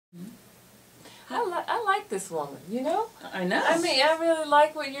I like this woman, you know? I know. I mean, I really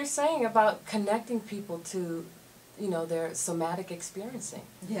like what you're saying about connecting people to, you know, their somatic experiencing.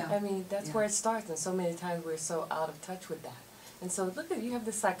 Yeah. I mean, that's where it starts, and so many times we're so out of touch with that. And so look at, you have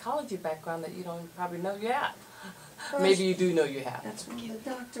this psychology background that you don't probably know you have. Maybe you do know you have. That's from the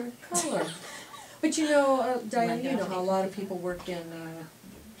doctor of color. But you know, Diana, you know how a lot of people work in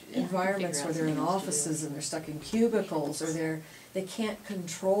environments where they're in offices and they're stuck in cubicles, or they can't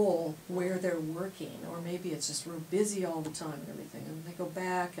control where they're working, or maybe it's just real busy all the time and everything, and they go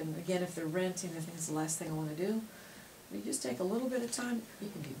back, and again, if they're renting, they think it's the last thing I want to do. You just take a little bit of time, you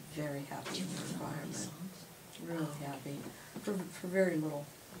can be very happy in your environment, really happy, for very little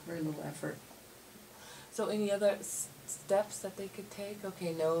effort. So any other steps that they could take?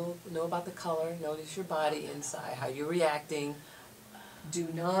 Okay, know about the color, notice your body inside, how you're reacting. Do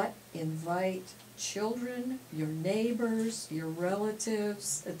not invite children, your neighbors, your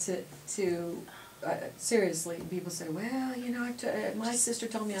relatives to seriously, people say, well, you know, my sister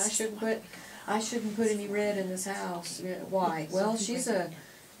told me I shouldn't put any red in this house. Why? Well, she's a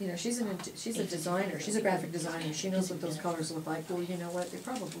designer. She's a graphic designer. She knows what those colors look like. Well, you know what? They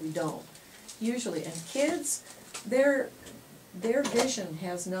probably don't. Usually, and kids, their vision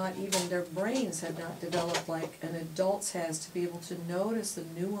has not, even their brains have not developed like an adult's has to be able to notice the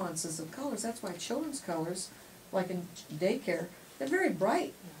nuances of colors. That's why children's colors, like in daycare, they're very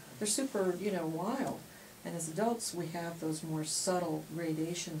bright. They're super, you know, wild. And as adults, we have those more subtle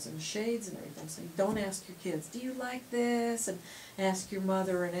gradations and shades and everything. So you don't ask your kids, do you like this? And ask your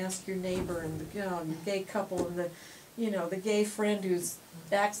mother and ask your neighbor and the, you know, the gay couple and the, you know, the gay friend who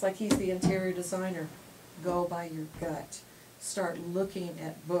acts like he's the interior designer. Go by your gut. Start looking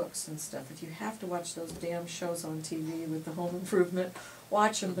at books and stuff. If you have to watch those damn shows on TV with the home improvement,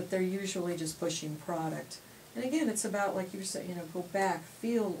 watch them, but they're usually just pushing product. And again, it's about, like you were saying, you know, go back,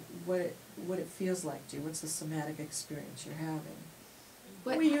 feel what it feels like to you. What's the somatic experience you're having?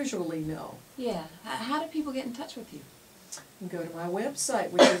 We usually know. Yeah. How do people get in touch with you? You can go to my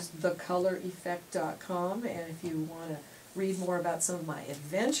website, which is thecoloreffect.com, and if you want to read more about some of my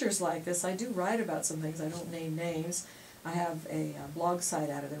adventures like this, I do write about some things. I don't name names. I have a blog site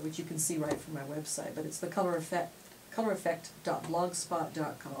out of there, which you can see right from my website, but it's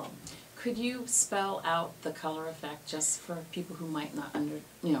coloreffect.blogspot.com. Could you spell out the color effect just for people who might not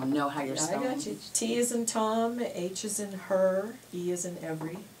know how you're spelling? I got you. T is in Tom, H is in her, E is in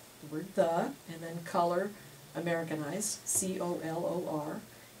every, the word the, and then color, Americanized, C-O-L-O-R,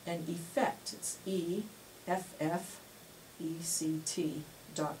 and effect, it's EFFECT.com,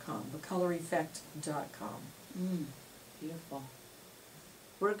 thecoloreffect.com. Beautiful.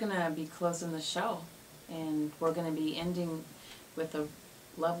 We're going to be closing the show, and we're going to be ending with a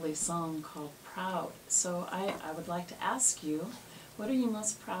lovely song called Proud. So I would like to ask you, what are you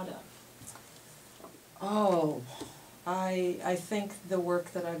most proud of? Oh, I think the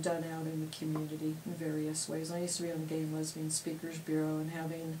work that I've done out in the community in various ways. I used to be on the Gay and Lesbian Speakers Bureau, and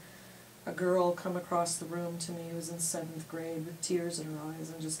having a girl come across the room to me who was in 7th grade with tears in her eyes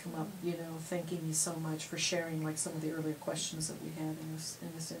and just come up, you know, thanking me so much for sharing like some of the earlier questions that we had in this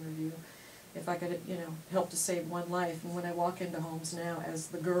interview. If I could, you know, help to save one life. And when I walk into homes now as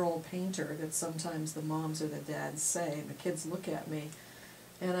the girl painter that sometimes the moms or the dads say, and the kids look at me,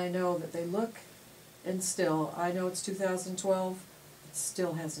 and I know that they look, and still, I know it's 2012, it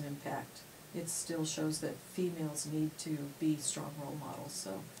still has an impact. It still shows that females need to be strong role models.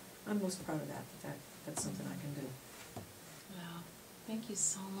 So I'm most proud of that, that's something I can do. Wow. Thank you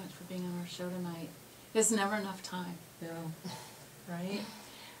so much for being on our show tonight. There's never enough time. No. Right?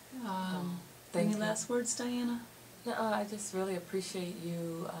 Any last words, Diana? No, I just really appreciate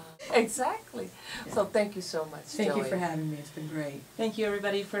you. Exactly. Yeah. So thank you so much, Thank Joey. you for having me. It's been great. Thank you,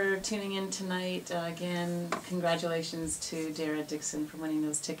 everybody, for tuning in tonight. Again, congratulations to Dara Dixon for winning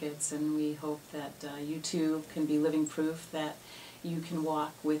those tickets, and we hope that you too can be living proof that you can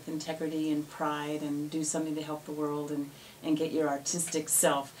walk with integrity and pride and do something to help the world and get your artistic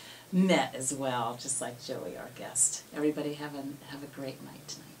self met as well, just like Joey, our guest. Everybody have a great night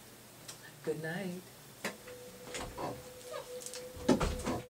tonight. Good night.